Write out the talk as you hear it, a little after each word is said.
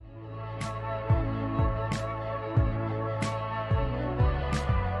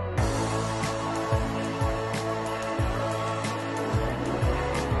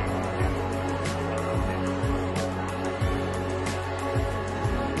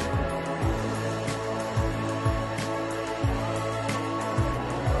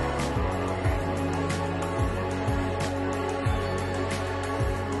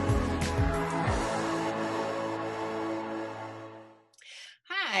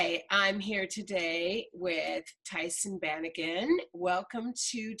Hi, I'm here today with Tyshon Banighen. Welcome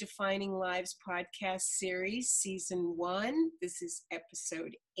to Defining Lives podcast series, season 1. This is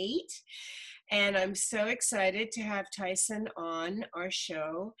episode 8. And I'm so excited to have Tyshon on our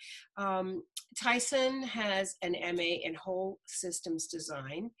show. Tyshon has an MA in whole systems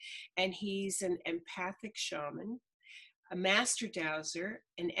design, and he's an empathic shaman, a master dowser,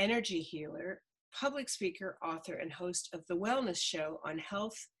 an energy healer, public speaker, author, and host of the Wellness Show on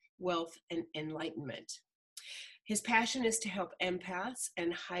health, wealth, and enlightenment. His passion is to help empaths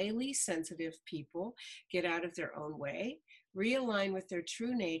and highly sensitive people get out of their own way, realign with their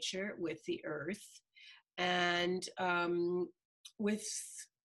true nature, with the earth, and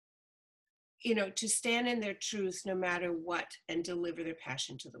to stand in their truth no matter what and deliver their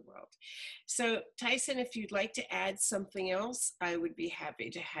passion to the world. So Tyshon, if you'd like to add something else, I would be happy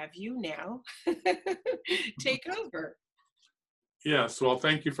to have you now take over. Yes, well,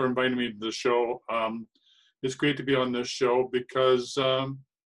 thank you for inviting me to the show. It's great to be on this show because I'm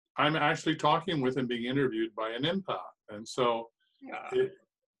actually talking with and being interviewed by an empath. And so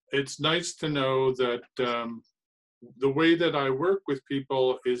it's nice to know that the way that I work with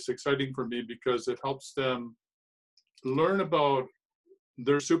people is exciting for me because it helps them learn about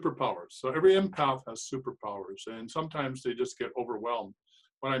their superpowers. So every empath has superpowers, and sometimes they just get overwhelmed.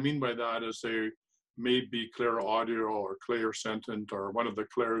 What I mean by that is they may be clairaudient or clairsentient, or one of the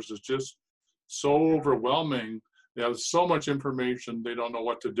clairs is just so overwhelming. They have so much information, they don't know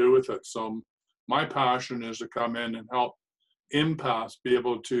what to do with it. So my passion is to come in and help empaths be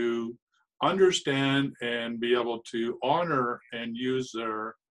able to understand and be able to honor and use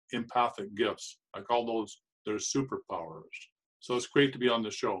their empathic gifts. I call those their superpowers. So it's great to be on the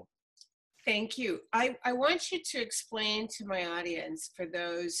show. Thank you. I want you to explain to my audience, for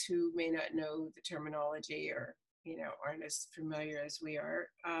those who may not know the terminology or aren't as familiar as we are,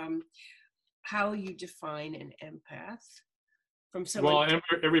 how you define an empath from someone. Well,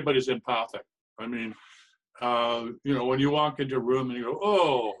 everybody's empathic. I mean, when you walk into a room and you go,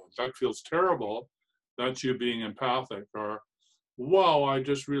 "Oh, that feels terrible," that's you being empathic. Or, "Wow, I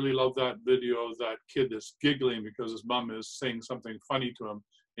just really love that video of that kid that's giggling because his mom is saying something funny to him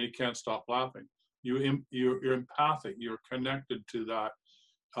and he can't stop laughing." You're empathic. You're connected to that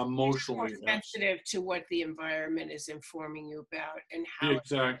emotionally. You're sensitive to what the environment is informing you about and how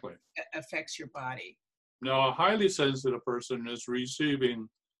exactly it affects your body. Now, a highly sensitive person is receiving,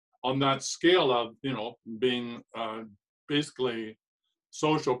 on that scale of, being basically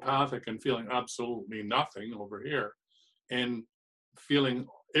sociopathic and feeling absolutely nothing over here and feeling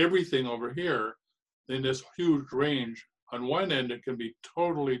everything over here in this huge range. On one end, it can be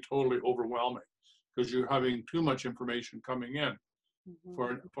totally overwhelming because you're having too much information coming in.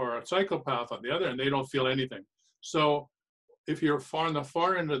 Mm-hmm. For a psychopath on the other end, they don't feel anything. So if you're on the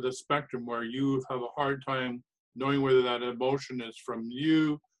far end of the spectrum where you have a hard time knowing whether that emotion is from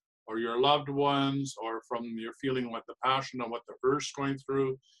you or your loved ones, or from your feeling what the passion of what the Earth's going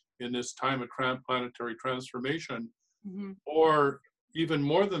through in this time of planetary transformation, mm-hmm. or even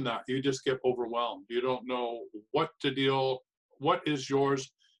more than that, you just get overwhelmed. You don't know what is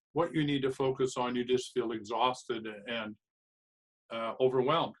yours, what you need to focus on. You just feel exhausted and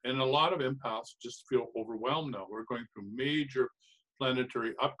overwhelmed. And a lot of empaths just feel overwhelmed now. We're going through major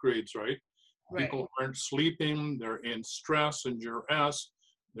planetary upgrades, right? People aren't sleeping, they're in stress and duress.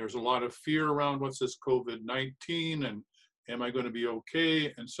 There's a lot of fear around what's this COVID-19 and am I going to be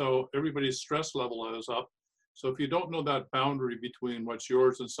okay? And so everybody's stress level is up. So if you don't know that boundary between what's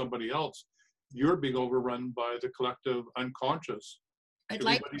yours and somebody else, you're being overrun by the collective unconscious. I'd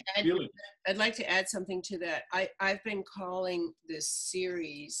like to add something to that. I've been calling this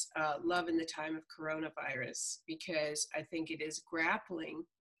series Love in the Time of Coronavirus because I think it is grappling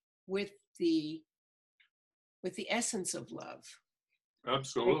with the essence of love.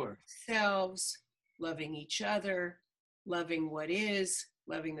 Absolutely. Ourselves, loving each other, loving what is,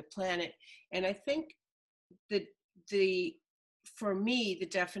 loving the planet. And I think that for me, the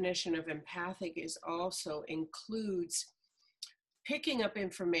definition of empathic is also includes picking up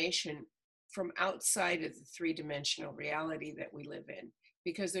information from outside of the three-dimensional reality that we live in,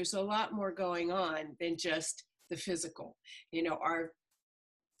 because there's a lot more going on than just the physical. Our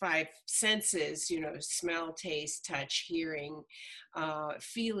 5 senses, smell, taste, touch, hearing,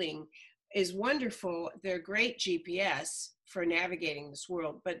 feeling is wonderful. They're great GPS for navigating this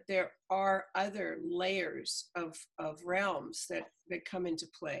world, but there are other layers of realms that come into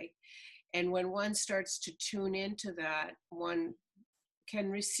play. And when one starts to tune into that, one can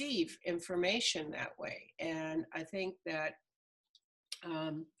receive information that way. And I think that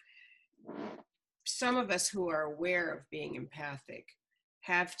some of us who are aware of being empathic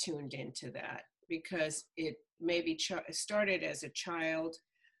have tuned into that, because it maybe started as a child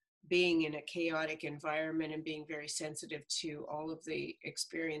being in a chaotic environment and being very sensitive to all of the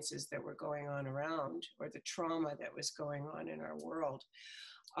experiences that were going on around, or the trauma that was going on in our world,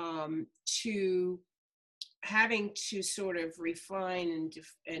 to having to sort of refine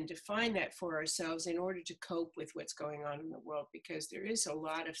and define that for ourselves in order to cope with what's going on in the world, because there is a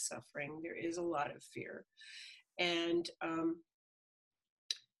lot of suffering, there is a lot of fear, and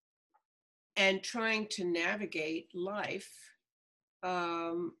trying to navigate life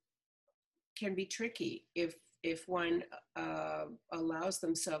can be tricky if one allows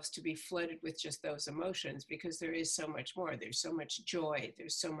themselves to be flooded with just those emotions, because there is so much more. There's so much joy,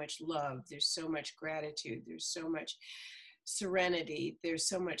 there's so much love, there's so much gratitude, there's so much serenity, there's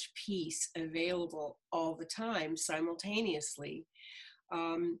so much peace available all the time simultaneously.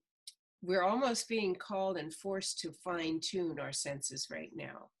 We're almost being called and forced to fine-tune our senses right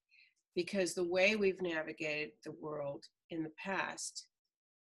now, because the way we've navigated the world in the past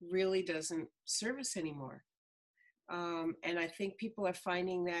really doesn't serve us anymore. And I think people are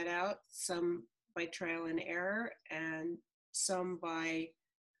finding that out, some by trial and error, and some by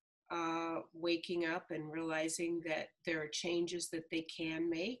waking up and realizing that there are changes that they can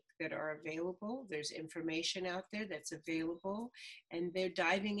make that are available. There's information out there that's available, and they're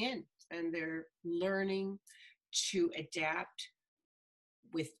diving in and they're learning to adapt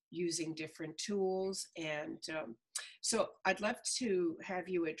with using different tools. And so I'd love to have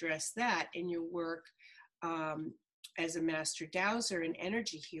you address that in your work as a master dowser and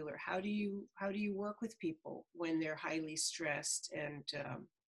energy healer. How do you work with people when they're highly stressed? And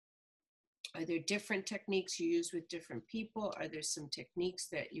are there different techniques you use with different people? Are there some techniques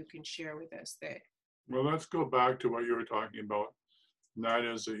that you can share with us that? Well, let's go back to what you were talking about. And that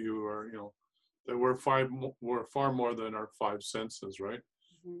is that you are, that we're far more than our five senses, right?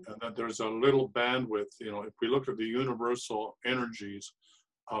 Mm-hmm. And that there's a little bandwidth, if we look at the universal energies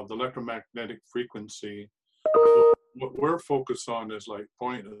of the electromagnetic frequency, what we're focused on is like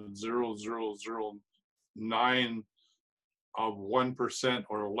 0.0009 of 1%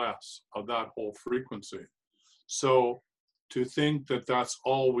 or less of that whole frequency. So to think that that's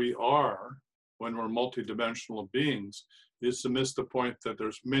all we are when we're multidimensional beings is to miss the point that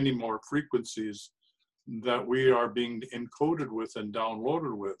there's many more frequencies that we are being encoded with and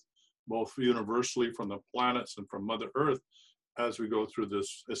downloaded with, both universally from the planets and from Mother Earth, as we go through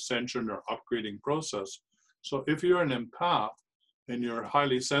this ascension or upgrading process. So if you're an empath and you're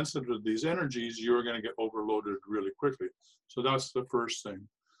highly sensitive to these energies, you're going to get overloaded really quickly. So that's the first thing.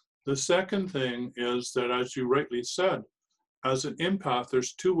 The second thing is that, as you rightly said, as an empath,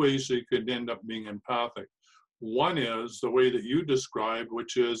 there's two ways you could end up being empathic. One is the way that you described,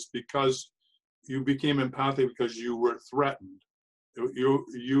 which is because you became empathic because you were threatened.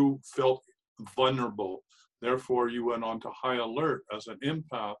 You felt vulnerable. Therefore, you went on to high alert as an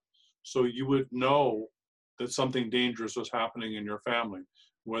empath, so you would know that something dangerous was happening in your family,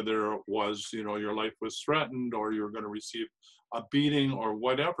 whether it was, your life was threatened or you were going to receive a beating or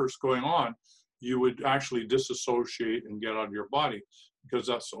whatever's going on. You would actually disassociate and get out of your body, because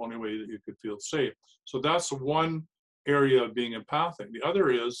that's the only way that you could feel safe. So that's one area of being empathic. The other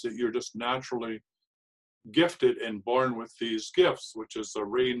is that you're just naturally gifted and born with these gifts, which is the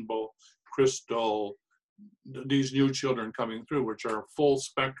rainbow, crystal, these new children coming through, which are full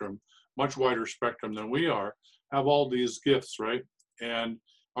spectrum, much wider spectrum than we are, have all these gifts, right? And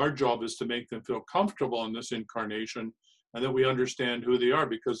our job is to make them feel comfortable in this incarnation, and that we understand who they are,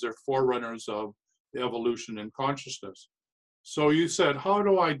 because they're forerunners of the evolution in consciousness. So you said, how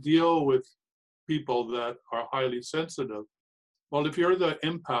do I deal with people that are highly sensitive? Well, if you're the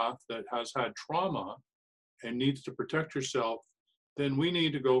empath that has had trauma and needs to protect yourself, then we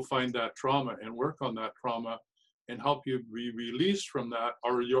need to go find that trauma and work on that trauma and help you be released from that,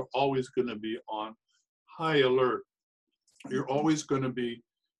 or you're always going to be on high alert. You're always going to be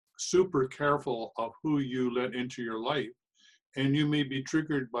super careful of who you let into your life, and you may be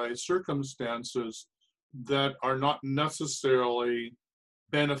triggered by circumstances that are not necessarily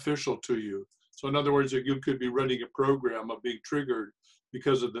beneficial to you. So in other words, you could be running a program of being triggered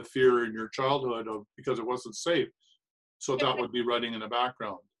because of the fear in your childhood because it wasn't safe. So that would be running in the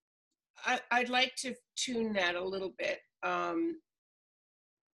background. I'd like to tune that a little bit.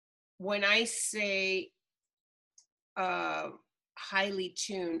 When I say highly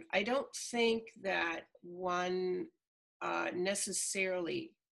tuned, I don't think that one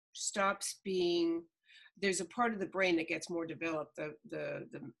necessarily stops being. There's a part of the brain that gets more developed. The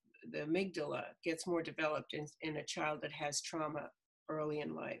amygdala gets more developed in a child that has trauma early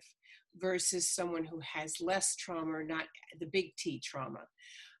in life versus someone who has less trauma, not the big T trauma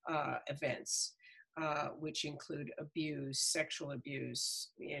events, which include abuse, sexual abuse,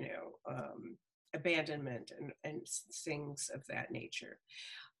 abandonment, and things of that nature.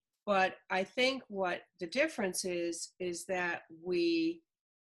 But I think what the difference is that we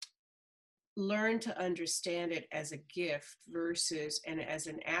learn to understand it as a gift and as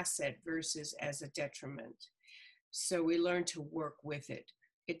an asset versus as a detriment. So we learn to work with it.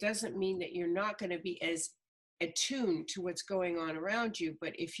 It doesn't mean that you're not going to be as attuned to what's going on around you,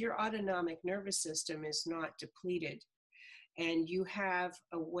 but if your autonomic nervous system is not depleted and you have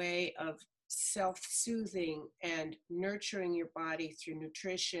a way of self-soothing and nurturing your body through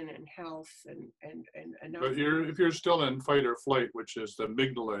nutrition and health and enough. But if you're still in fight or flight, which is the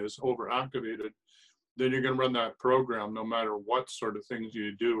amygdala is overactivated, then you're going to run that program no matter what sort of things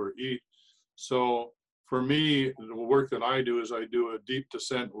you do or eat. So for me, the work that I do is I do a deep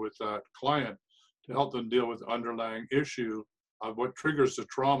descent with that client to help them deal with the underlying issue of what triggers the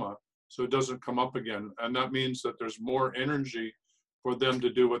trauma so it doesn't come up again. And that means that there's more energy for them to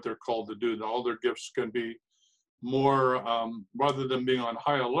do what they're called to do. And all their gifts can be more, rather than being on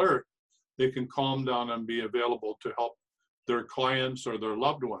high alert, they can calm down and be available to help their clients or their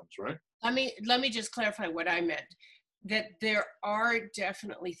loved ones, right? Let me just clarify what I meant. That there are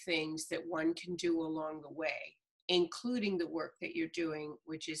definitely things that one can do along the way, including the work that you're doing,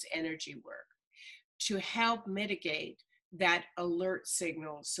 which is energy work, to help mitigate that alert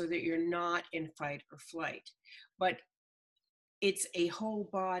signal so that you're not in fight or flight. But it's a whole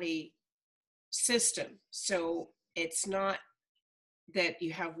body system. So it's not that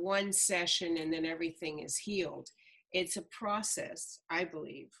you have one session and then everything is healed. It's a process, I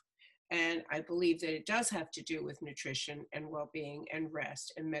believe. And I believe that it does have to do with nutrition and well-being and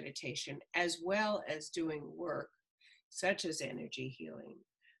rest and meditation, as well as doing work such as energy healing,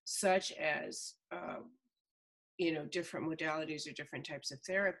 such as different modalities or different types of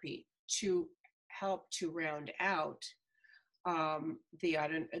therapy to help to round out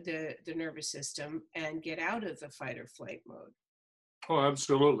the nervous system and get out of the fight or flight mode. Oh,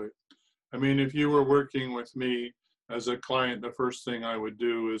 absolutely. I mean, if you were working with me as a client, the first thing I would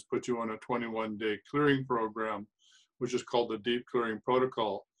do is put you on a 21-day clearing program, which is called the Deep Clearing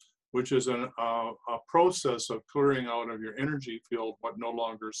Protocol, which is a process of clearing out of your energy field what no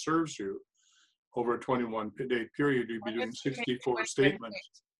longer serves you. Over a 21-day period, you'd be doing 64 statements.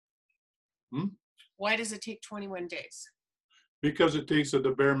 Why does it take 21 days? Because it takes at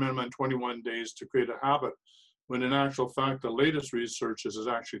the bare minimum 21 days to create a habit, when in actual fact, the latest research is it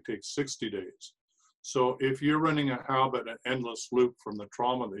actually takes 60 days. So if you're running a habit, an endless loop from the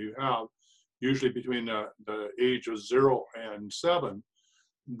trauma that you have, usually between the age of 0 and 7,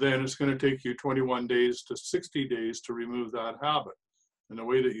 then it's going to take you 21 days to 60 days to remove that habit. And the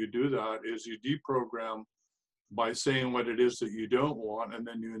way that you do that is you deprogram by saying what it is that you don't want, and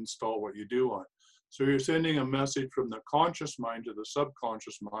then you install what you do want. So you're sending a message from the conscious mind to the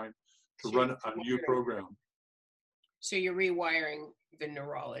subconscious mind to run a new program. So you're rewiring the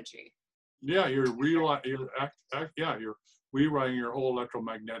neurology. Yeah, you're rewriting your whole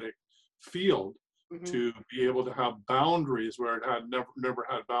electromagnetic field to be able to have boundaries where it had never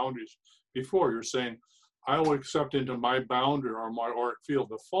had boundaries before. You're saying, I will accept into my boundary or my auric field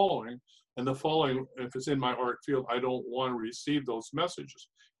the following, and the following, if it's in my auric field, I don't want to receive those messages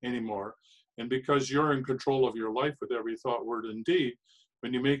anymore. And because you're in control of your life with every thought, word, and deed,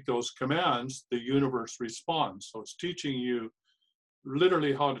 when you make those commands, the universe responds. So it's teaching you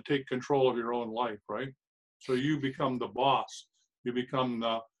literally how to take control of your own life, right? So you become the boss. You become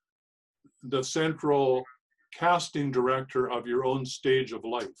the central casting director of your own stage of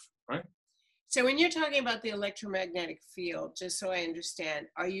life, right? So when you're talking about the electromagnetic field, just so I understand,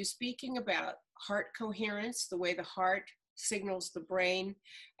 are you speaking about heart coherence, the way the heart signals the brain,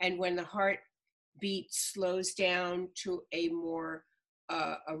 and when the heart beat slows down to a more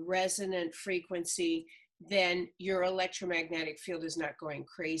a resonant frequency, then your electromagnetic field is not going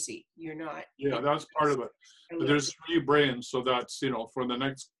crazy. You're not. Yeah, that's part of it. But there's 3 brains, so that's, for the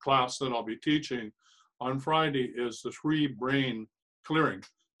next class that I'll be teaching on Friday is the 3 brain clearing.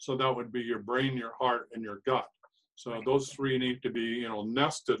 So that would be your brain, your heart, and your gut. So those 3 need to be,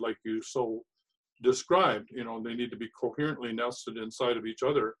 nested like you so described. They need to be coherently nested inside of each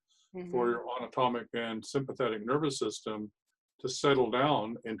other for your autonomic and sympathetic nervous system to settle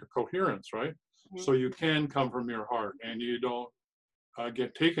down into coherence, right? So you can come from your heart and you don't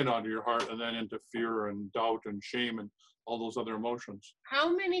get taken out of your heart and then into fear and doubt and shame and all those other emotions.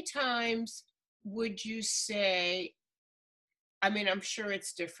 How many times would you say I mean, I'm sure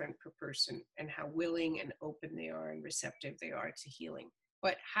it's different per person and how willing and open they are and receptive they are to healing.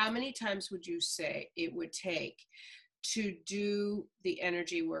 But how many times would you say it would take to do the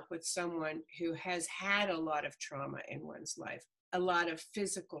energy work with someone who has had a lot of trauma in one's life, a lot of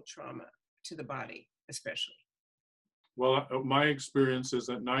physical trauma to the body, especially? Well, my experience is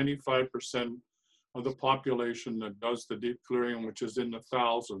that 95% of the population that does the deep clearing, which is in the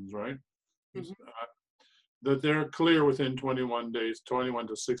thousands, right? Mhm. That they're clear within 21 days, 21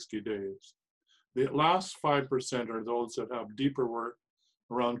 to 60 days. The last 5% are those that have deeper work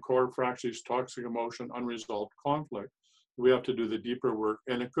around core fractures, toxic emotion, unresolved conflict. We have to do the deeper work,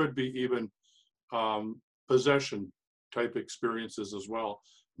 and it could be even possession type experiences as well,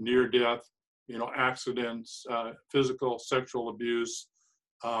 near death, accidents, physical, sexual abuse,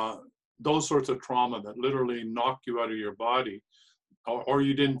 uh, those sorts of trauma that literally knock you out of your body, or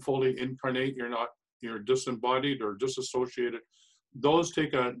you didn't fully incarnate, you're disembodied or disassociated. Those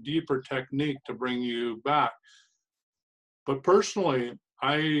take a deeper technique to bring you back. But personally,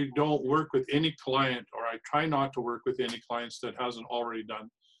 I don't work with any client, or I try not to work with any clients that hasn't already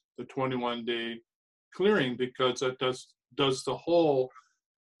done the 21-day clearing, because it does the whole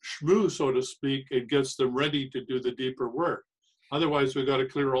schmoo, so to speak. It gets them ready to do the deeper work. Otherwise, we've got to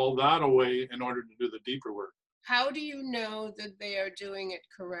clear all that away in order to do the deeper work. How do you know that they are doing it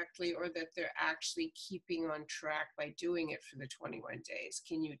correctly, or that they're actually keeping on track by doing it for the 21 days?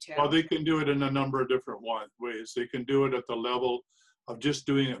 Can you Well, tell? they can do it in a number of different ways. They can do it at the level of just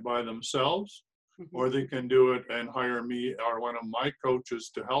doing it by themselves, Mhm. or they can do it and hire me or one of my coaches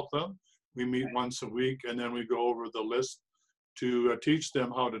to help them. We meet once a week, and then we go over the list to teach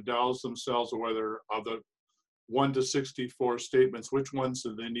them how to douse themselves, or whether of the 1 to 64 statements, which ones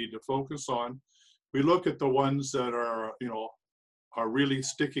do they need to focus on. We look at the ones that are really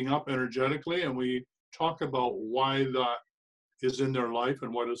sticking up energetically, and we talk about why that is in their life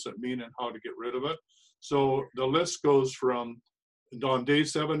and what does it mean and how to get rid of it. So the list goes from, on day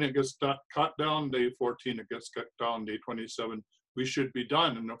 7 it gets cut down, day 14 it gets cut down, day 27 we should be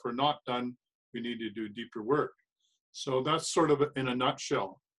done, and if we're not done, we need to do deeper work. So that's sort of in a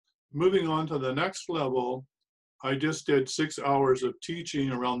nutshell. Moving on to the next level, I just did 6 hours of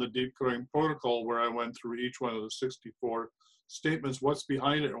teaching around the deep clearing protocol, where I went through each one of the 64 statements, what's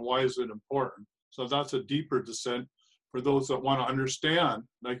behind it and why is it important. So that's a deeper descent for those that want to understand.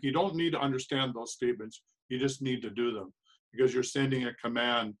 Like, you don't need to understand those statements, you just need to do them, because you're sending a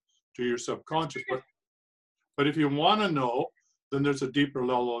command to your subconscious. But if you want to know, then there's a deeper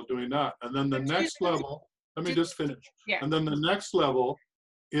level of doing that. And then the But do, next level, let me do, just finish. yeah. And then the next level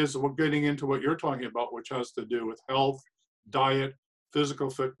is we're getting into what you're talking about, which has to do with health, diet, physical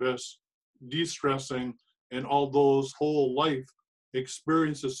fitness, de-stressing, and all those whole life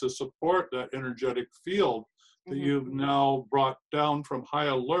experiences to support that energetic field that Mhm. you've now brought down from high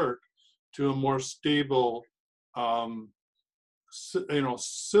alert to a more stable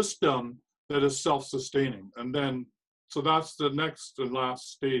system that is self-sustaining. And then, so that's the next and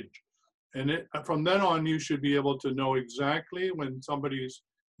last stage. And from then on, you should be able to know exactly when somebody's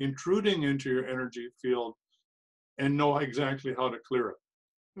intruding into your energy field and know exactly how to clear it.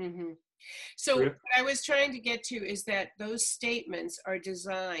 Mhm. So Okay? what I was trying to get to is that those statements are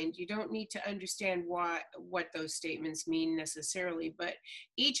designed. You don't need to understand what those statements mean necessarily, but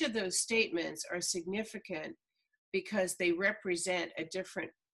each of those statements are significant because they represent a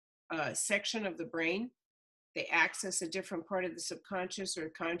different section of the brain. They access a different part of the subconscious or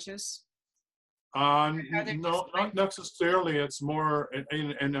conscious. How they're No, designed. not necessarily. It's more,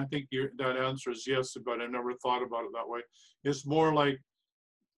 and I think that answer is yes, but I never thought about it that way. It's more like,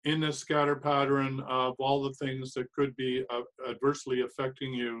 in the scatter pattern of all the things that could be adversely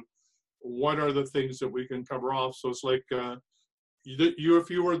affecting you, what are the things that we can cover off? So it's like, if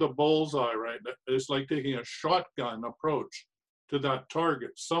you were the bullseye, right? It's like taking a shotgun approach to that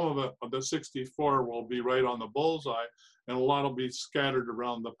target. Some of it, of the 64, will be right on the bullseye, and a lot will be scattered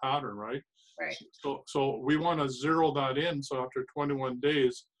around the pattern, right? Right. So we want to zero that in. So after 21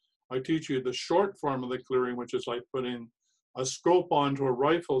 days, I teach you the short form of the clearing, which is like putting a scope onto a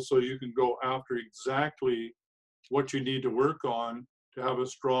rifle so you can go after exactly what you need to work on to have a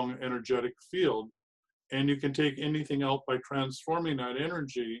strong energetic field. And you can take anything out by transforming that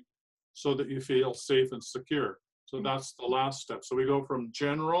energy so that you feel safe and secure. So that's the last step. So we go from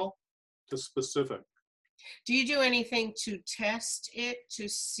general to specific. Do you do anything to test it to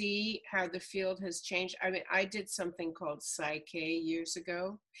see how the field has changed? I mean, I did something called Psyche years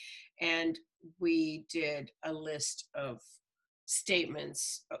ago, and we did a list of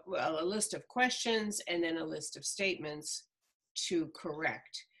statements, well, a list of questions, and then a list of statements to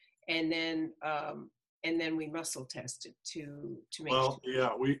correct. And then and then we muscle test it to make Well,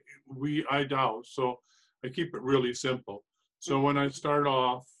 sure. yeah, I doubt. So I keep it really simple. So when I start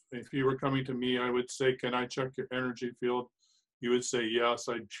off, if you were coming to me, I would say, can I check your energy field? You would say, yes.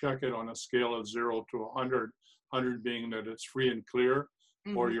 I'd check it on a scale of 0 to 100, 100 being that it's free and clear,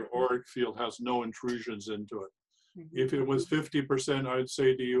 or Mm-hmm. your auric field has no intrusions into it. Mm-hmm. If it was 50%, I'd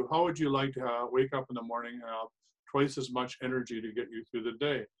say to you, how would you like to wake up in the morning and have twice as much energy to get you through the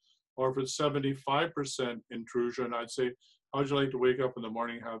day? Or if it's 75% intrusion, I'd say, how would you like to wake up in the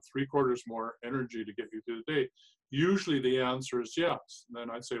morning and have 3/4 more energy to get you through the day? Usually the answer is yes. Then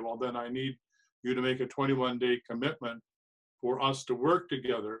I'd say, well, then I need you to make a 21-day commitment for us to work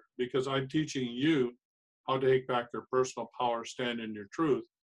together, because I'm teaching you how to take back your personal power, stand in your truth,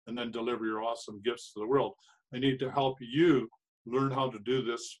 and then deliver your awesome gifts to the world. I need to help you learn how to do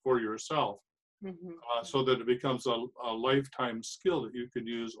this for yourself, Mm-hmm. so that it becomes a lifetime skill that you can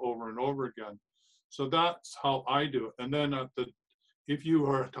use over and over again. So that's how I do it. And then if you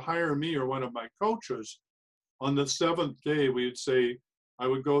were to hire me or one of my coaches, on the 7th day, we'd say, I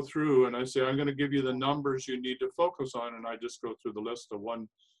would go through and I say, I'm going to give you the numbers you need to focus on. And I just go through the list of 1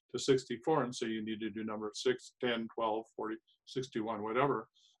 to 64 and say, you need to do number 6, 10, 12, 40, 61, whatever.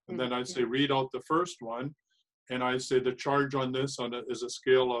 And then I'd say, read out the first one. And I say, the charge on this is a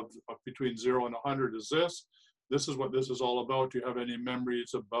scale of between 0 and 100 is this. This is what this is all about. Do you have any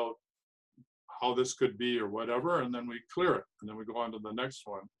memories about how this could be or whatever? And then we clear it. And then we go on to the next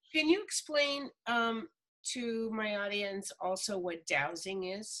one. Can you explain to my audience also what dowsing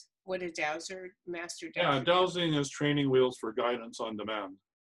is? What a dowser, master Yeah, dowser? dowsing is training wheels for guidance on demand.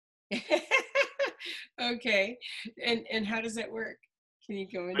 Okay, and how does that work? Can you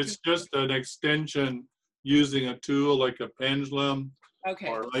go into? It's just an extension using a tool like a pendulum Okay,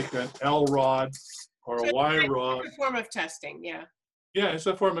 or like an L rod or a so Y rod. it's a form of testing, yeah. Yeah, it's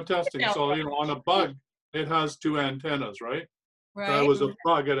a form of testing. L So, rod, on a bug, it has 2 antennas, right? If I right, was a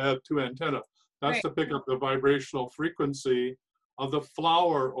bug, it'd have 2 antennas. That's right. to pick up the vibrational frequency of the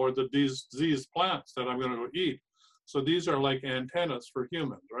flower or these plants that I'm going to go eat. So these are like antennas for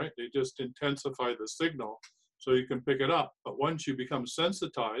humans, right? They just intensify the signal so you can pick it up. But once you become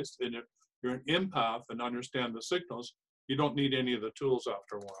sensitized and you're an empath and understand the signals, you don't need any of the tools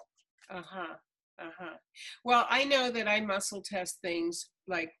after a while. Uh-huh. Uh-huh. Well, I know that I muscle test things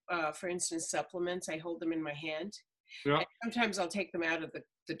like, for instance, supplements. I hold them in my hand. Yeah, And sometimes I'll take them out of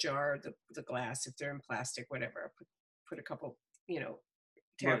the jar, the glass, if they're in plastic, whatever. I'll put a couple, right.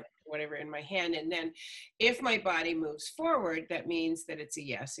 tablets, whatever, in my hand. And then if my body moves forward, that means that it's a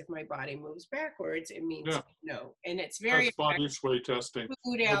yes. If my body moves backwards, it means Yeah, no. And it's very that's body effective. sway testing.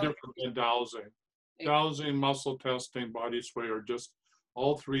 Food No allergy. different than dowsing. Dowsing, muscle testing, body sway are just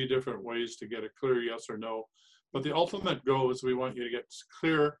all 3 different ways to get a clear yes or no. But the ultimate goal is we want you to get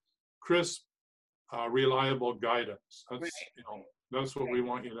clear, crisp, reliable guidance. Right. That's what we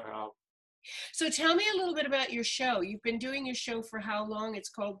want you to have. So tell me a little bit about your show. You've been doing your show for how long? It's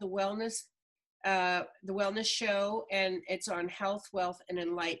called the Wellness Show, and it's on health, wealth, and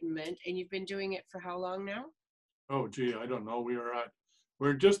enlightenment. And you've been doing it for how long now? Oh, gee, I don't know.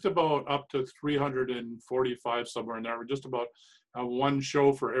 We're just about up to 345 somewhere in there. We're just about 1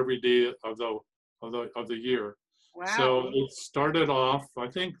 show for every day of the year. Wow. So it started off, I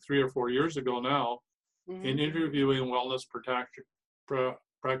think, 3 or 4 years ago now, in Mm-hmm. interviewing wellness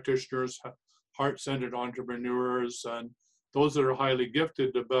practitioners, heart-centered entrepreneurs, and those that are highly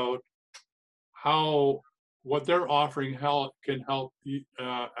gifted about how what they're offering can help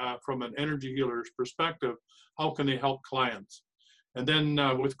from an energy healer's perspective. How can they help clients? And then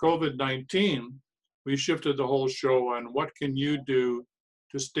with COVID-19, we shifted the whole show on what can you do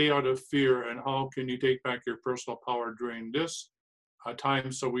to stay out of fear and how can you take back your personal power during this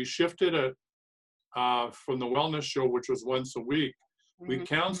time. So we shifted it from the wellness show, which was once a week. We Mm-hmm.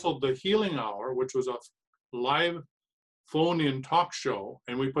 canceled the healing hour, which was a live phone-in talk show,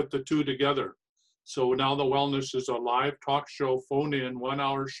 and we put the 2 together. So now the wellness is a live talk show, phone-in,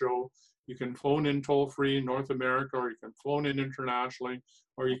 1-hour show. You can phone in toll-free North America, or you can phone in internationally,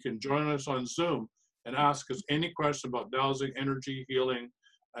 or you can join us on Zoom and ask us any question about dowsing, energy, healing,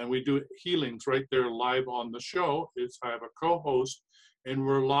 and we do healings right there live on the show. I have a co-host, and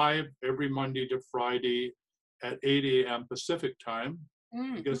we're live every Monday to Friday at 8 a.m. Pacific time.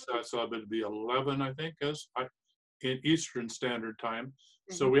 Mm-hmm. I guess that's it'd be 11, I think, in Eastern Standard Time.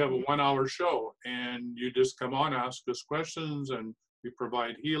 So Mm-hmm. we have a 1-hour show, and you just come on, ask us questions, and we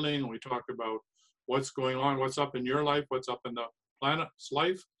provide healing. We talk about what's going on, what's up in your life, what's up in the planet's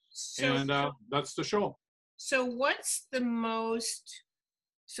life, So, and that's the show. so what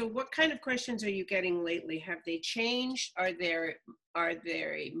kind of questions are you getting lately? Have they changed? Are there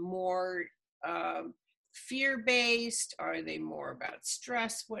more fear-based? Are they more about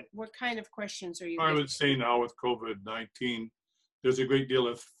stress? What kind of questions are you I getting? would say now with COVID-19, there's a great deal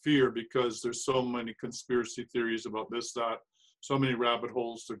of fear because there's so many conspiracy theories about this, that, so many rabbit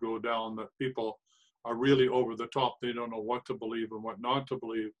holes to go down that people are really over the top. They don't know what to believe and what not to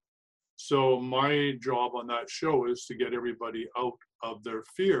believe. So my job on that show is to get everybody out of their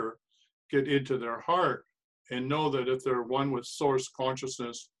fear, get into their heart, and know that if they're one with source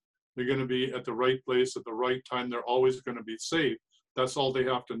consciousness, they're going to be at the right place at the right time. They're always going to be safe. That's all they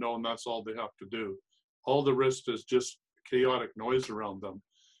have to know, and that's all they have to do. All the rest is just chaotic noise around them.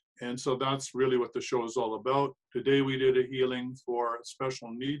 And so that's really what the show is all about. Today we did a healing for a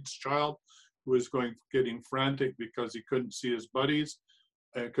special needs child who was getting frantic because he couldn't see his buddies,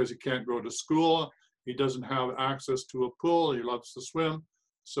 because he can't go to school. He doesn't have access to a pool. He loves to swim.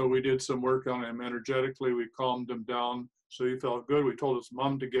 So we did some work on him energetically. We calmed him down so he felt good. We told his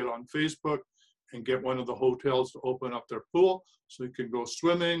mom to get on Facebook and get one of the hotels to open up their pool so he can go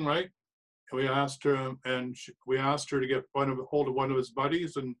swimming, right? And we asked her, to get hold of one of his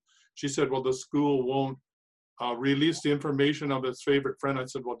buddies, and she said, well, the school won't release the information of his favorite friend. I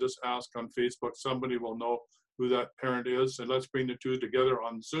said, well, just ask on Facebook. Somebody will know who that parent is, and let's bring the two together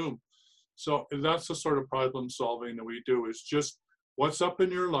on Zoom. So that's the sort of problem solving that we do, is just what's up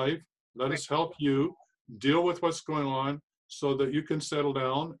in your life. Let us help you deal with what's going on so that you can settle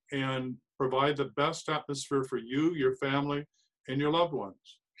down and provide the best atmosphere for you, your family, and your loved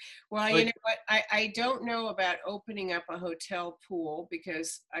ones. Well, you know what? I don't know about opening up a hotel pool,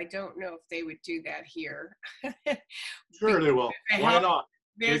 because I don't know if they would do that here. Sure they will. Why not?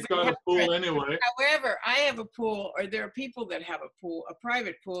 They've got a pool anyway. However, I have a pool, or there are people that have a pool, a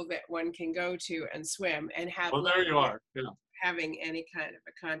private pool that one can go to and swim and have. Well, there you are. Yeah. Having any kind of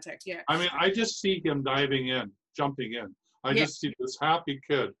a contact. Yeah. I mean, I just see him diving in, jumping in. I just see this happy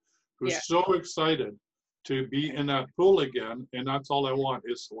kid who's so excited to be in that pool again, and that's all I want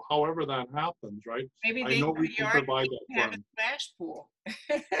is, however that happens, right? Maybe I know we can provide that for have him. a splash pool.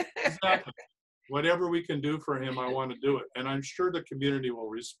 Exactly. Whatever we can do for him, I want to do it, and I'm sure the community will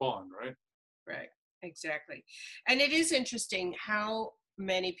respond, right? Right. Exactly. And it is interesting how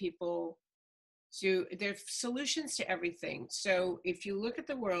many people do. There are solutions to everything. So if you look at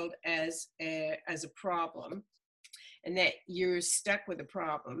the world as a problem, and that you're stuck with a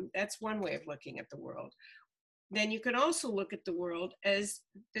problem, that's one way of looking at the world. Then you can also look at the world as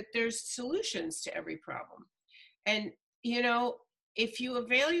that there's solutions to every problem. And, you know, if you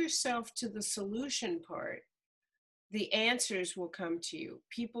avail yourself to the solution part, the answers will come to you.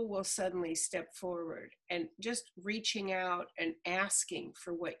 People will suddenly step forward, and just reaching out and asking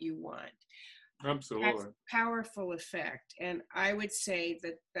for what you want. Absolutely. Has powerful effect. And I would say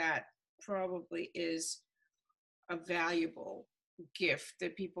that that probably is a valuable gift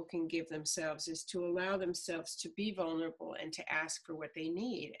that people can give themselves, is to allow themselves to be vulnerable and to ask for what they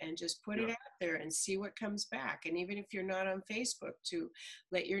need, and just put it out there and see what comes back. And even if you're not on Facebook, to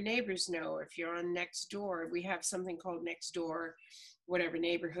let your neighbors know. If you're on Nextdoor, we have something called Nextdoor, whatever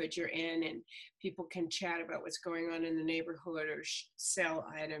neighborhood you're in, and people can chat about what's going on in the neighborhood, or sell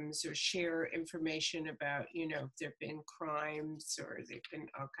items, or share information about, you know, if there've been crimes, or there've been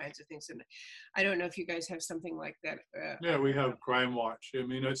all kinds of things. And I don't know if you guys have something like that. Yeah, we have Crime Watch. I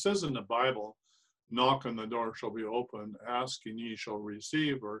mean, it says in the Bible, knock and the door shall be open, ask and ye shall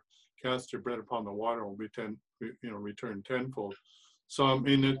receive, or cast your bread upon the water will be return tenfold. So I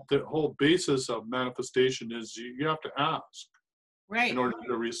mean, the whole basis of manifestation is you have to ask. Right. In order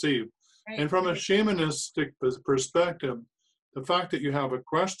to receive. Right. And from a shamanistic perspective, the fact that you have a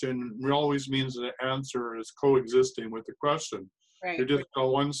question always means that the answer is coexisting with the question. Right. You're just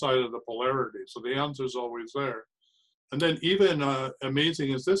on one side of the polarity. So the answer is always there. And then even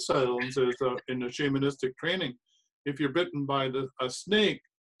amazing as this sounds, is in the shamanistic training, if you're bitten by a snake,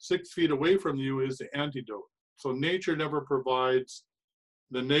 6 feet away from you is the antidote. So nature never provides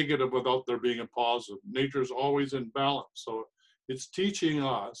the negative without there being a positive. Nature is always in balance. So it's teaching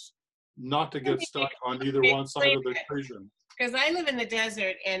us not to get stuck on either one side of the equation. Because I live in the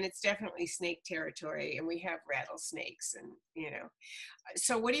desert, and it's definitely snake territory, and we have rattlesnakes, and, you know.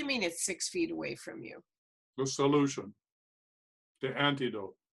 So what do you mean it's 6 feet away from you? The solution, the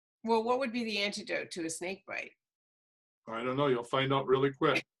antidote. Well, what would be the antidote to a snake bite? I don't know. You'll find out really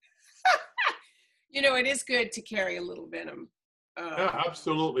quick. You know, it is good to carry a little venom. Yeah,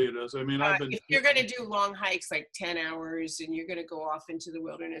 absolutely it is. I mean, if you're going to do long hikes, like 10 hours, and you're going to go off into the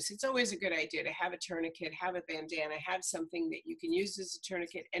wilderness, it's always a good idea to have a tourniquet, have a bandana, have something that you can use as a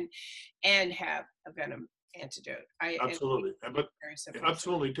tourniquet, and have a venom antidote. Absolutely. But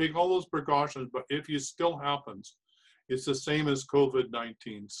absolutely take all those precautions. But if it still happens, it's the same as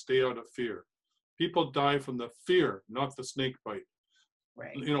COVID-19. Stay out of fear. People die from the fear, not the snake bite.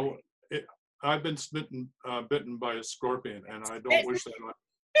 Right. You know, I've been bitten by a scorpion, and I don't wish that on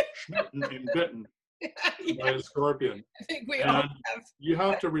smitten and bitten by a scorpion. I think we all And have. you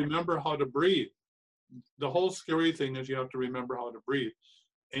have to remember how to breathe. The whole scary thing is you have to remember how to breathe.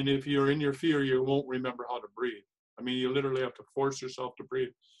 And if you're in your fear, you won't remember how to breathe. I mean, you literally have to force yourself to breathe.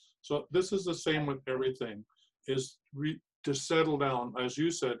 So this is the same with everything, is to settle down. As you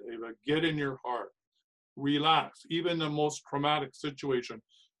said, Ava, get in your heart, relax. Even the most traumatic situation,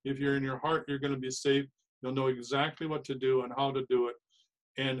 if you're in your heart, you're going to be safe. You'll know exactly what to do and how to do it.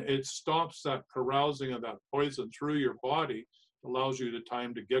 And it stops that carousing of that poison through your body, allows you the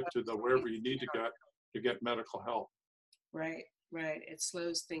time to get to wherever you need to get medical help. Right, right. It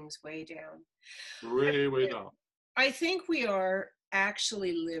slows things way down. Way down. I think we are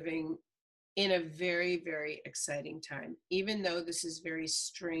actually living in a very, very exciting time. Even though this is very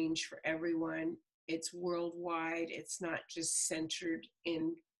strange for everyone, it's worldwide. It's not just centered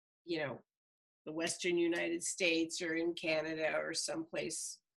in, the Western United States or in Canada or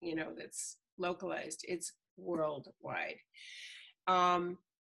someplace, that's localized. It's worldwide. And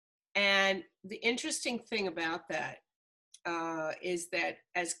the interesting thing about that is that,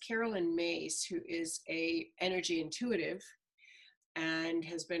 as Carolyn Mace, who is a energy intuitive and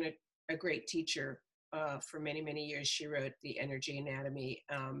has been a great teacher for many, many years, she wrote The Energy Anatomy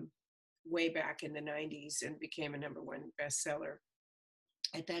way back in the 90s and became a #1 bestseller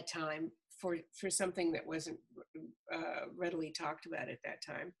at that time for something that wasn't readily talked about at that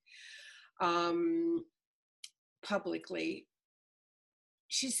time publicly.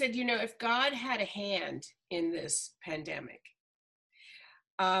 She said, if God had a hand in this pandemic,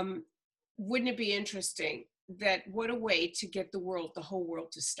 wouldn't it be interesting that what a way to get the whole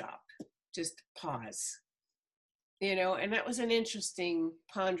world to stop, just pause, and that was an interesting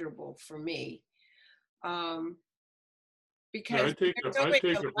ponderable for me. Because there's always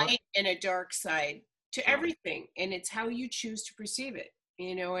a light and a dark side to everything, and it's how you choose to perceive it,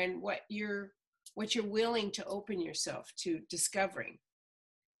 and what you're willing to open yourself to discovering.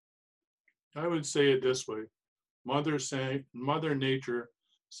 I would say it this way. Mother Nature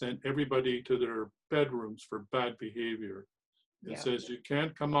sent everybody to their bedrooms for bad behavior. It says you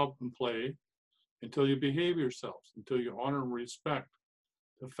can't come out and play until you behave yourselves, until you honor and respect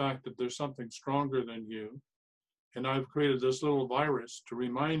the fact that there's something stronger than you. And I've created this little virus to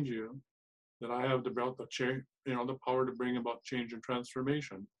remind you that I have the power to bring about change and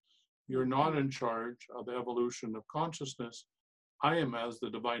transformation. You're not in charge of the evolution of consciousness. I am, as the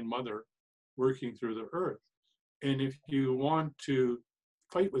Divine Mother, working through the earth. And if you want to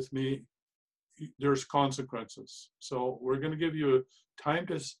fight with me, there's consequences. So we're going to give you time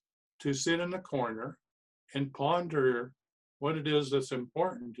to sit in the corner and ponder what it is that's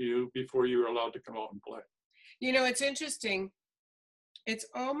important to you before you're allowed to come out and play. It's interesting. It's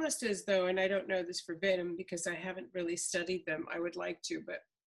almost as though, and I don't know this verbatim because I haven't really studied them. I would like to, but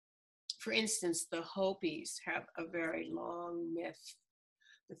for instance, the Hopis have a very long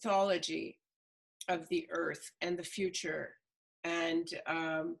mythology of the earth and the future. And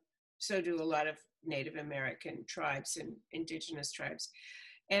so do a lot of Native American tribes and indigenous tribes.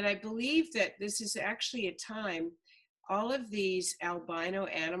 And I believe that this is actually a time, all of these albino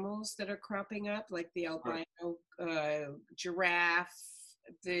animals that are cropping up, like the albino giraffe,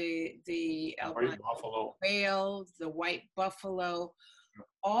 the albino buffalo whale, the white buffalo,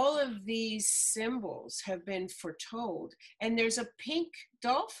 all of these symbols have been foretold. And there's a pink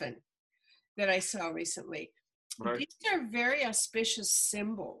dolphin that I saw recently. Right. These are very auspicious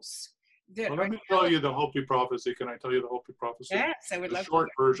symbols. Let me tell you the Hopi prophecy. Can I tell you the Hopi prophecy? Yes, I would love to. Short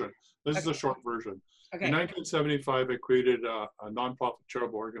version. This is the short version. Okay. In 1975, I created a nonprofit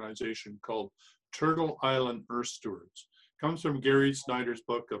charitable organization called Turtle Island Earth Stewards. It comes from Gary Snyder's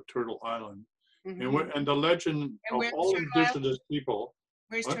book of Turtle Island. Mm-hmm. And the legend of all indigenous people.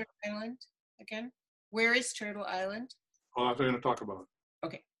 Where's Turtle Island again? Where is Turtle Island? Oh, that's what I'm going to talk about.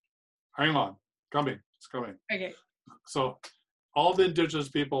 Okay. Hang on. It's coming. Okay. So all the indigenous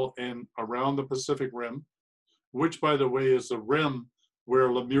people around the Pacific Rim, which, by the way, is the rim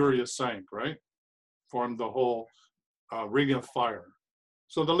where Lemuria sank, right? Formed the whole ring of fire.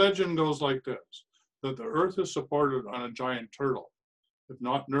 So the legend goes like this, that the earth is supported on a giant turtle. If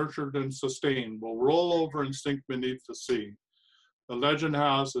not nurtured and sustained, will roll over and sink beneath the sea. The legend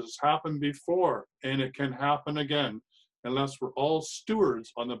has it's happened before, and it can happen again, unless we're all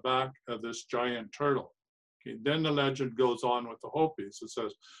stewards on the back of this giant turtle. Okay, then the legend goes on with the Hopis. It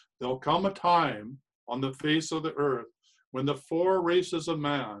says, there'll come a time on the face of the earth when the 4 races of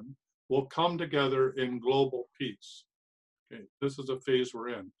man will come together in global peace. Okay, this is a phase we're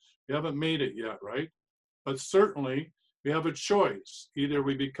in. We haven't made it yet, right? But certainly we have a choice. Either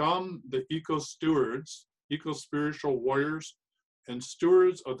we become the eco-stewards, eco-spiritual warriors and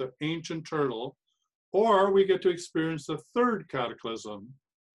stewards of the ancient turtle, or we get to experience the third cataclysm,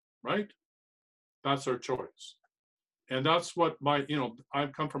 right? That's our choice. And that's what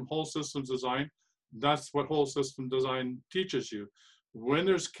I've come from whole systems design. That's what whole system design teaches you. When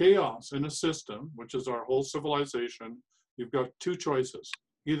there's chaos in a system, which is our whole civilization, you've got two choices.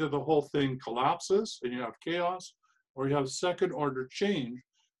 Either the whole thing collapses and you have chaos, or you have second order change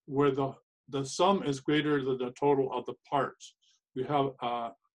where the sum is greater than the total of the parts. You have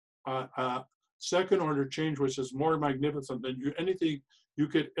a second order change which is more magnificent than anything you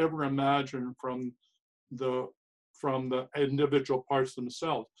could ever imagine from the individual parts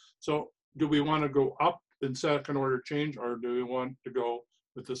themselves. So do we want to go up in second order change, or do we want to go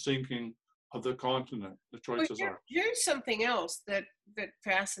with the sinking of the continent? The choices are. Here's something else that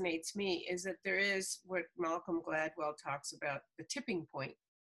fascinates me, is that there is what Malcolm Gladwell talks about, the tipping point.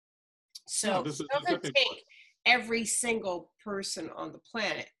 So this is it doesn't take every single person on the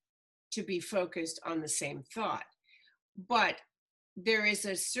planet to be focused on the same thought, but there is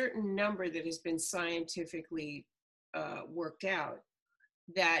a certain number that has been scientifically worked out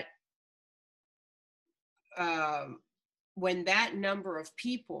that when that number of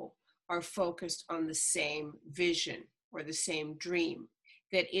people are focused on the same vision or the same dream,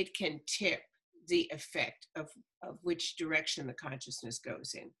 that it can tip the effect of which direction the consciousness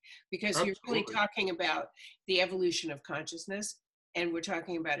goes in. Because Absolutely. You're really talking about the evolution of consciousness, and we're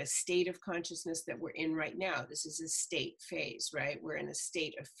talking about a state of consciousness that we're in right now. This is a state phase, right? We're in a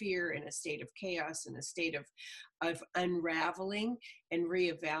state of fear, in a state of chaos, in a state of unraveling and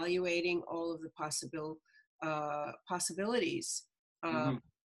reevaluating all of the possibilities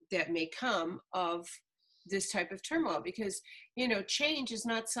that may come of this type of turmoil. Because, change is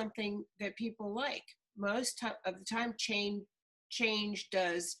not something that people like. Most of the time, change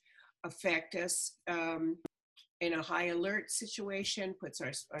does affect us in a high alert situation, puts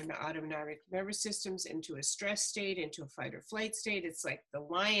our autonomic nervous systems into a stress state, into a fight or flight state. It's like the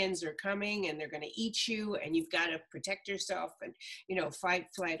lions are coming and they're going to eat you, and you've got to protect yourself and, fight,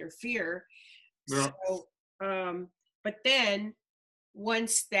 flight, or fear. Yeah. So, but then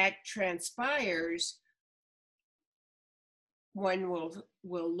once that transpires, one will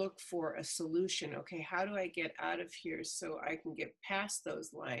look for a solution. Okay, how do I get out of here so I can get past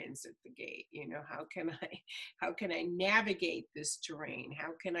those lions at the gate? How can I navigate this terrain?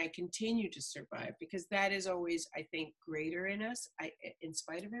 How can I continue to survive? Because that is always, I think, greater in us, in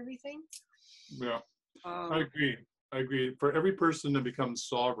spite of everything. Yeah, I agree. For every person that becomes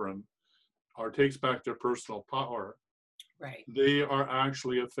sovereign or takes back their personal power, right, they are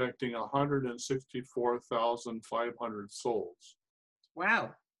actually affecting 164,500 souls.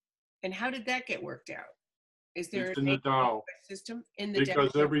 Wow. And how did that get worked out? Is there in the Tao system in the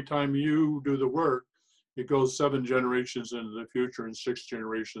because every time you do the work, it goes 7 generations into the future and 6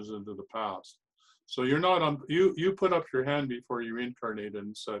 generations into the past. So you're not on, you put up your hand before you incarnated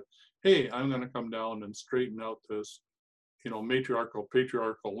and said, hey, I'm going to come down and straighten out this, matriarchal,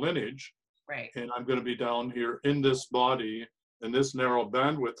 patriarchal lineage. Right. And I'm going to be down here in this body, in this narrow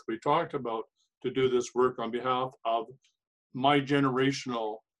bandwidth we talked about, to do this work on behalf of my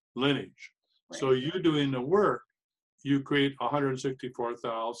generational lineage. Right. So you doing the work, you create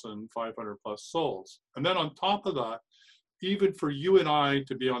 164,500 plus souls. And then on top of that, even for you and I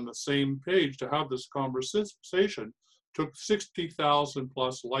to be on the same page, to have this conversation, took 60,000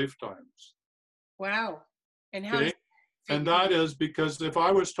 plus lifetimes. Wow. And how? Okay? And that is because if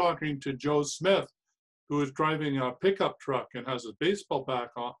I was talking to Joe Smith, who is driving a pickup truck and has a baseball cap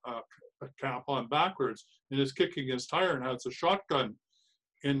on backwards and is kicking his tire and has a shotgun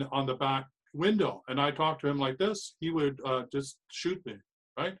on the back window, and I talk to him like this, he would just shoot me,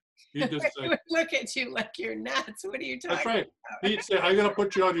 right? He'd just say, he would look at you like you're nuts. What are you talking That's right. about? He'd say, I'm going to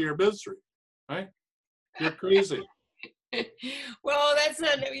put you out of your misery, right? You're crazy. Well, that's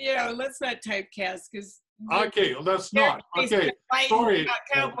not, let's not typecast, because okay, well, that's not. Okay, sorry.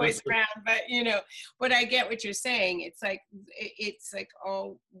 Cowboys around, but I get what you're saying. It's like,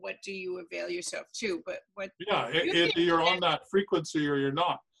 oh, what do you avail yourself to? But what? Yeah, you're on that frequency or you're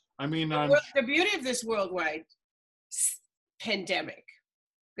not. I mean, the beauty of this worldwide pandemic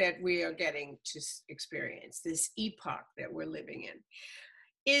that we are getting to experience, this epoch that we're living in,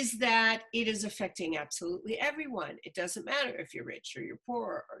 is that it is affecting absolutely everyone. It doesn't matter if you're rich or you're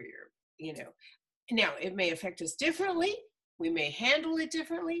poor or you're, now it may affect us differently. We may handle it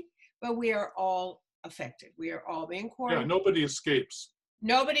differently, but we are all affected. We are all being quarantined. Yeah, nobody escapes.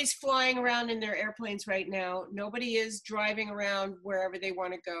 Nobody's flying around in their airplanes right now. Nobody is driving around wherever they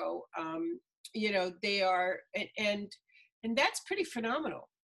want to go. You know, they are, and that's pretty phenomenal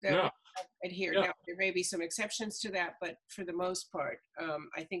that we Yeah, adhere. yeah, Now, there may be some exceptions to that, but for the most part,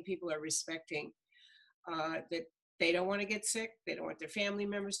 I think people are respecting that they don't want to get sick. They don't want their family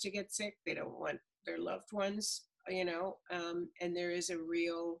members to get sick. They don't want their loved ones, you know, and there is a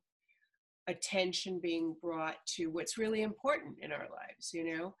real attention being brought to what's really important in our lives, you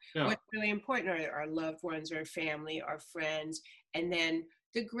know. yeah. What's really important are our loved ones, our family, our friends, and then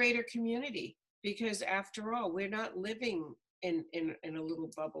the greater community, because after all, we're not living in a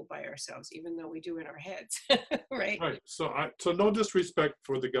little bubble by ourselves, even though we do in our heads. Right. Right. So no disrespect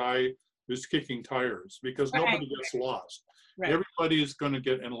for the guy who's kicking tires, because Right. nobody gets lost. Right. Everybody is going to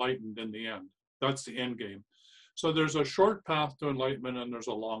get enlightened in the end. That's the end game. So there's a short path to enlightenment and there's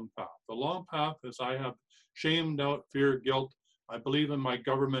a long path. The long path is I have shame, doubt, fear, guilt. I believe in my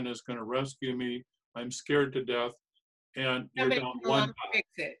government is going to rescue me. I'm scared to death. And you're Somebody down come one along, path. fix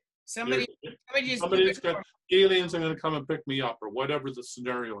it. You're, Somebody just do it somebody's got for aliens are going to come and pick me up, or whatever the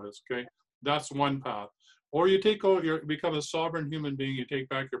scenario is. Okay, that's one path. Or you take over, you become a sovereign human being. You take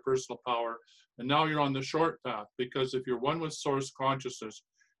back your personal power, and now you're on the short path. Because if you're one with source consciousness,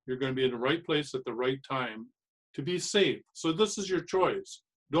 you're going to be in the right place at the right time to be safe. So this is your choice.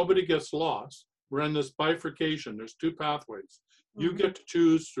 Nobody gets lost. We're in this bifurcation. There's two pathways. me. You get to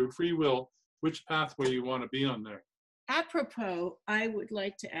choose through free will which pathway you want to be on there. Apropos, I would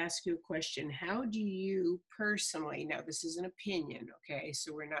like to ask you a question. How do you personally, now this is an opinion, okay,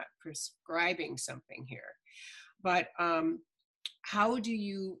 so we're not prescribing something here, but how do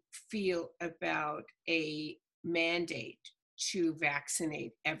you feel about a mandate to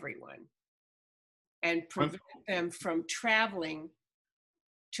vaccinate everyone and I'm, prevent them from traveling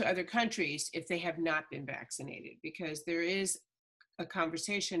to other countries if they have not been vaccinated? Because there is a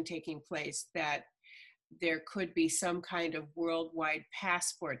conversation taking place that there could be some kind of worldwide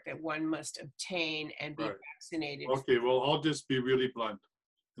passport that one must obtain and be right. vaccinated. Okay, well, I'll just be really blunt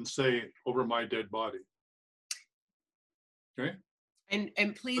and say over my dead body. Okay?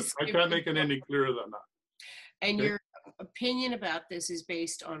 And please I give can't me, make it any clearer than that. and Okay? your opinion about this is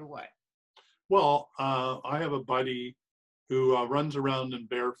based on what? Well, I have a buddy who runs around in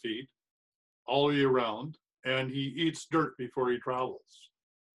bare feet all year round, and he eats dirt before he travels.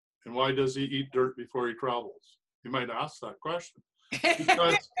 And why does he eat dirt before he travels? You might ask that question.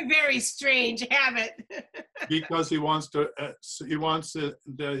 Because A very strange habit. because he wants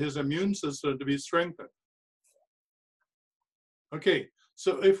his immune system to be strengthened. Okay,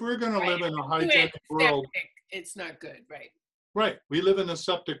 so if we're going to live in a hygienic world, It's not good, right? right? We live in a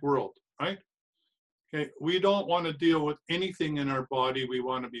septic world, right? Okay, we don't want to deal with anything in our body. We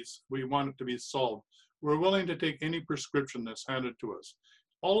want it to be solved. We're willing to take any prescription that's handed to us.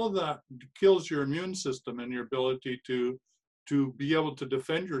 All of that kills your immune system and your ability to be able to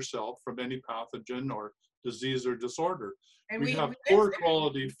defend yourself from any pathogen or disease or disorder. And We we have live poor there.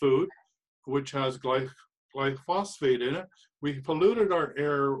 quality food, which has glyphosate in it. We polluted our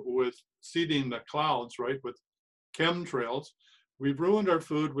air with seeding the clouds, right, with chemtrails. We've ruined our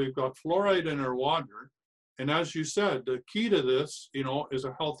food. We've got fluoride in our water. And as you said, the key to this, is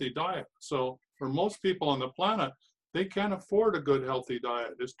a healthy diet. So for most people on the planet, they can't afford a good healthy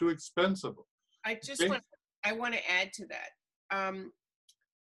diet. It's too expensive. Okay? I want to add to that.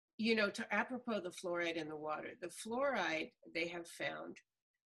 To apropos the fluoride in the water, the fluoride they have found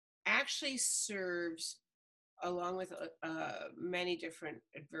actually serves, along with many different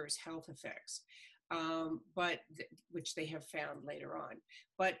adverse health effects, which they have found later on.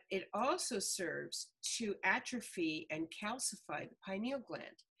 But it also serves to atrophy and calcify the pineal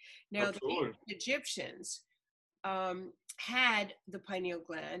gland. Now, Absolutely. the Egyptians had the pineal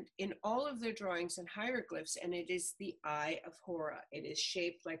gland in all of their drawings and hieroglyphs, and it is the eye of Horus. It is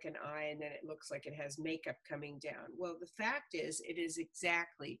shaped like an eye, and then it looks like it has makeup coming down. Well, the fact is, it is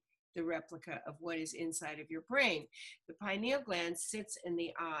exactly the replica of what is inside of your brain. The pineal gland sits in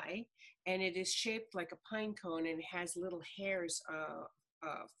the eye, and it is shaped like a pine cone and has little hairs,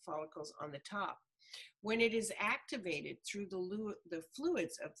 follicles on the top. When it is activated through the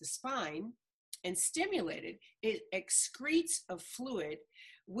fluids of the spine and stimulated, it excretes a fluid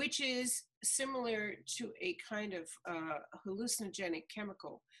which is similar to a kind of hallucinogenic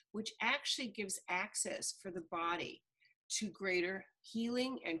chemical, which actually gives access for the body to greater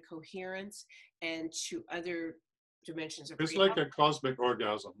healing and coherence and to other dimensions of It's reality. like a cosmic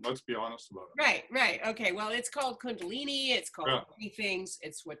orgasm. Let's be honest about it. Right. Okay, well, it's called Kundalini. It's called Yeah. many things.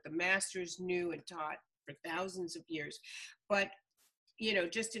 It's what the masters knew and taught for thousands of years. But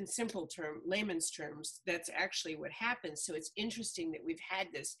just in simple layman's terms, that's actually what happens. So it's interesting that we've had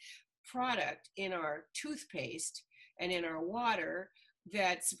this product in our toothpaste and in our water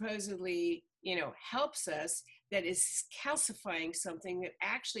that supposedly, helps us, that is calcifying something that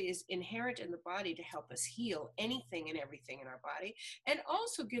actually is inherent in the body to help us heal anything and everything in our body, and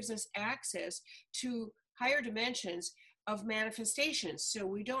also gives us access to higher dimensions of manifestations. So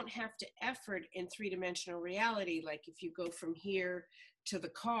we don't have to effort in three-dimensional reality. Like if you go from here to the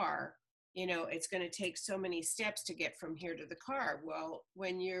car, it's going to take so many steps to get from here to the car. Well,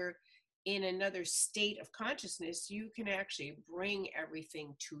 when you're in another state of consciousness, you can actually bring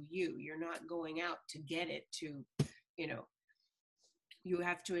everything to you. You're not going out to get it you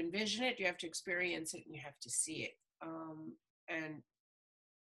have to envision it, you have to experience it, and you have to see it. And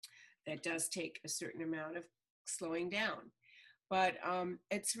that does take a certain amount of slowing down. But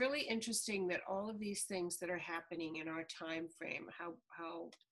it's really interesting that all of these things that are happening in our time frame, how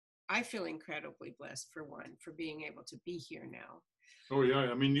I feel incredibly blessed, for one, for being able to be here now. Oh yeah,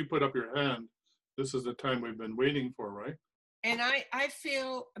 I mean, you put up your hand. This is the time we've been waiting for, right? And I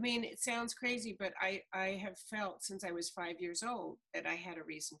feel, it sounds crazy, but I have felt since I was 5 years old that I had a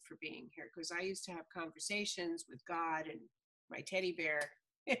reason for being here, because I used to have conversations with God and my teddy bear.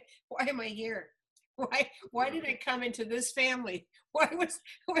 Why am I here? Why did I come into this family? Why was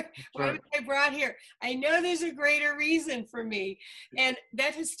I brought here? I know there's a greater reason for me. And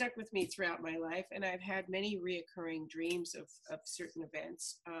that has stuck with me throughout my life. And I've had many reoccurring dreams of certain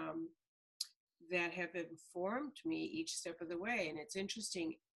events that have informed me each step of the way. And it's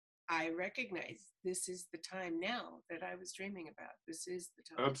interesting. I recognize this is the time now that I was dreaming about. This is the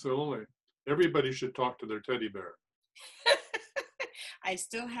time. Absolutely. Everybody should talk to their teddy bear. I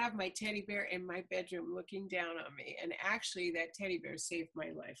still have my teddy bear in my bedroom looking down on me. And actually, that teddy bear saved my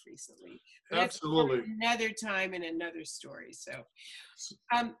life recently. But absolutely. That's another time and another story. So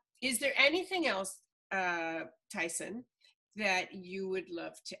is there anything else, Tyson, that you would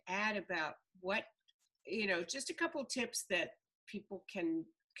love to add about what, just a couple tips that people can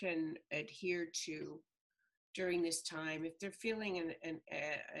adhere to during this time if they're feeling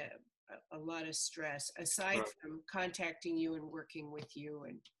a lot of stress, aside from contacting you and working with you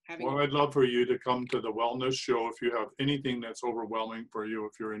and having. Well, I'd love for you to come to the wellness show if you have anything that's overwhelming for you,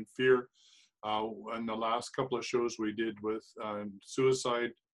 if you're in fear. In the last couple of shows we did with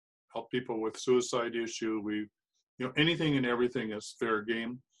suicide, help people with suicide issue. Anything and everything is fair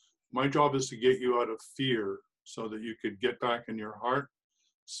game. My job is to get you out of fear so that you could get back in your heart,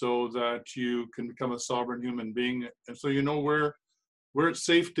 so that you can become a sovereign human being. And so where it's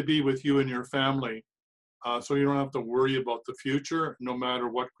safe to be with you and your family, so you don't have to worry about the future, no matter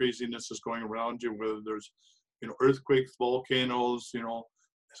what craziness is going around you, whether there's, earthquakes, volcanoes,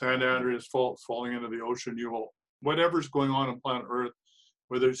 sand areas falling into the ocean, whatever's going on planet Earth,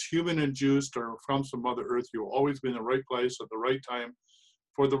 whether it's human-induced or from some Mother Earth, you'll always be in the right place at the right time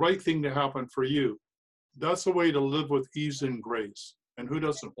for the right thing to happen for you. That's a way to live with ease and grace. And who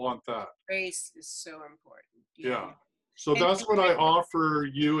doesn't want that? Grace is so important. Yeah. So that's what I offer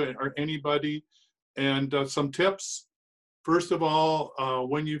you or anybody. And some tips. First of all,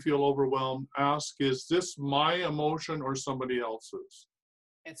 when you feel overwhelmed, ask, is this my emotion or somebody else's?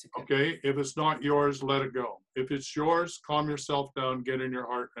 That's a good okay. If it's not yours, let it go. If it's yours, calm yourself down, get in your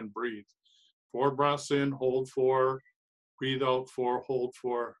heart and breathe. 4 breaths in, hold 4, breathe out 4, hold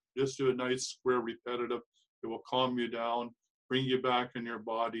 4. Just do a nice square repetitive. It will calm you down, bring you back in your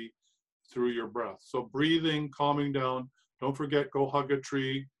body through your breath. So breathing, calming down. Don't forget, go hug a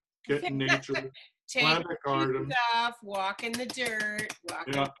tree, get in nature, plant a garden. Off, walk in the dirt, walk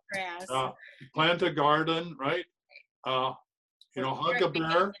in the grass. Plant a garden, right? Hug a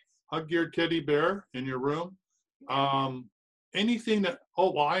bear, hug your teddy bear in your room. Anything that,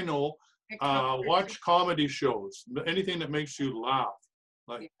 I know, watch comedy shows, anything that makes you laugh.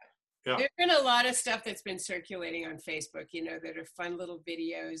 There's been a lot of stuff that's been circulating on Facebook, that are fun little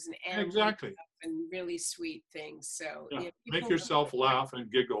videos and exactly, and really sweet things. So make yourself laugh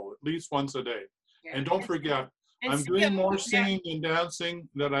and giggle at least once a day. And don't forget, I'm doing more singing and dancing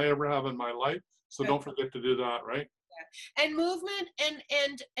than I ever have in my life. So don't forget to do that, right? Yeah. And movement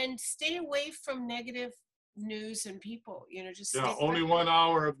and stay away from negative news and people. Just only 1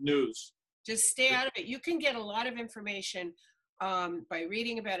 hour of news. Just stay out of it. You can get a lot of information by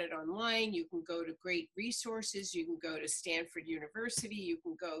reading about it online. You can go to great resources. You can go to Stanford University. You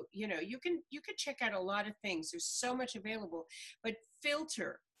can go, you can check out a lot of things. There's so much available, but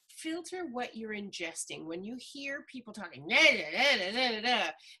filter what you're ingesting. When you hear people talking,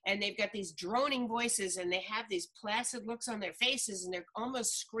 and they've got these droning voices and they have these placid looks on their faces and they're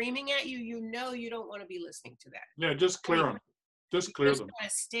almost screaming at you, you don't want to be listening to that. Yeah, just clear them. Just You clear just them. want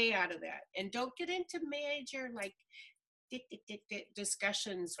to stay out of that, and don't get into major like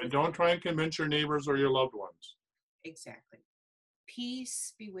discussions And with. don't try and convince your neighbors or your loved ones. Exactly.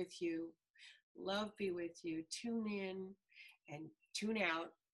 Peace be with you. Love be with you. Tune in and tune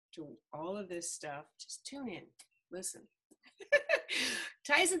out to all of this stuff. Just tune in. Listen.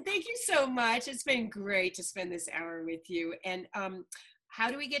 Tyson, thank you so much. It's been great to spend this hour with you. And how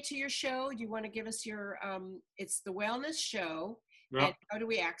do we get to your show? Do you want to give us your, it's the Wellness Show. Yeah. And how do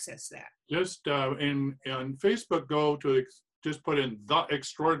we access that? Just on Facebook, go to, just put in The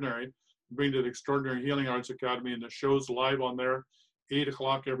Extraordinary, bring to the Extraordinary Healing Arts Academy, and the show's live on there, 8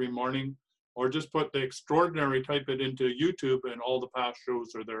 o'clock every morning. Or just put The Extraordinary, type it into YouTube, and all the past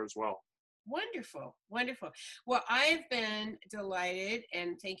shows are there as well. Wonderful, wonderful. Well, I've been delighted,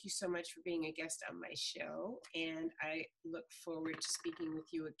 and thank you so much for being a guest on my show. And I look forward to speaking with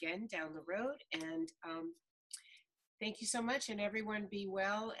you again down the road. And thank you so much, and everyone be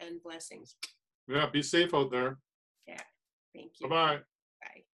well and blessings. Yeah, be safe out there. Yeah, thank you. Bye-bye.